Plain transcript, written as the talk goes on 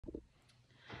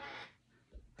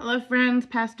Hello friends,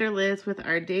 Pastor Liz with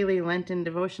our daily Lenten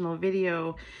devotional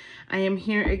video. I am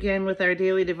here again with our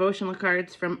daily devotional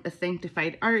cards from a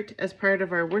Sanctified Art as part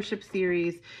of our worship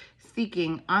series,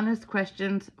 Seeking Honest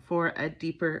Questions for a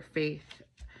Deeper Faith.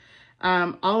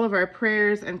 All of our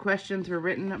prayers and questions were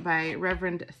written by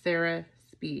Reverend Sarah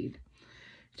Speed.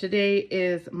 Today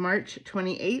is March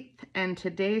 28th, and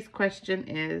today's question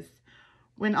is,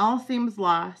 when all seems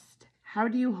lost, how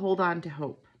do you hold on to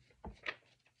hope?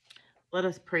 Let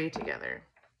us pray together.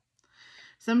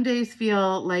 Some days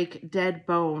feel like dead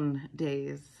bone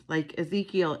days, like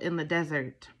Ezekiel in the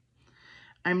desert.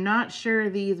 I'm not sure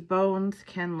these bones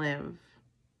can live,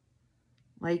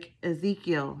 like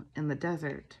Ezekiel in the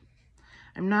desert.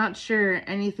 I'm not sure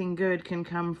anything good can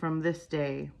come from this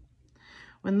day.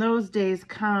 When those days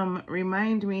come,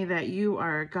 remind me that you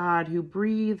are a God who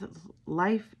breathes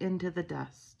life into the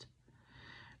dust.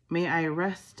 May I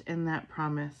rest in that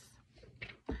promise.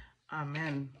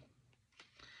 Amen.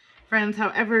 Friends,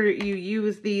 however you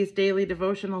use these daily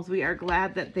devotionals, we are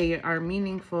glad that they are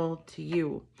meaningful to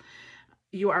you.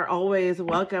 You are always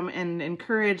welcome and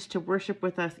encouraged to worship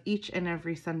with us each and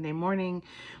every Sunday morning.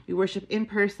 We worship in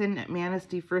person at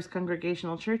Manistee First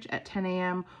Congregational Church at 10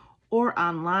 a.m. or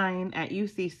online at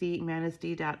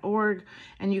uccmanistee.org,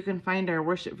 and you can find our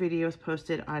worship videos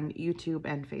posted on YouTube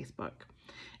and Facebook.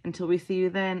 Until we see you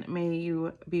then, may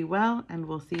you be well, and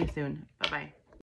we'll see you soon. Bye-bye.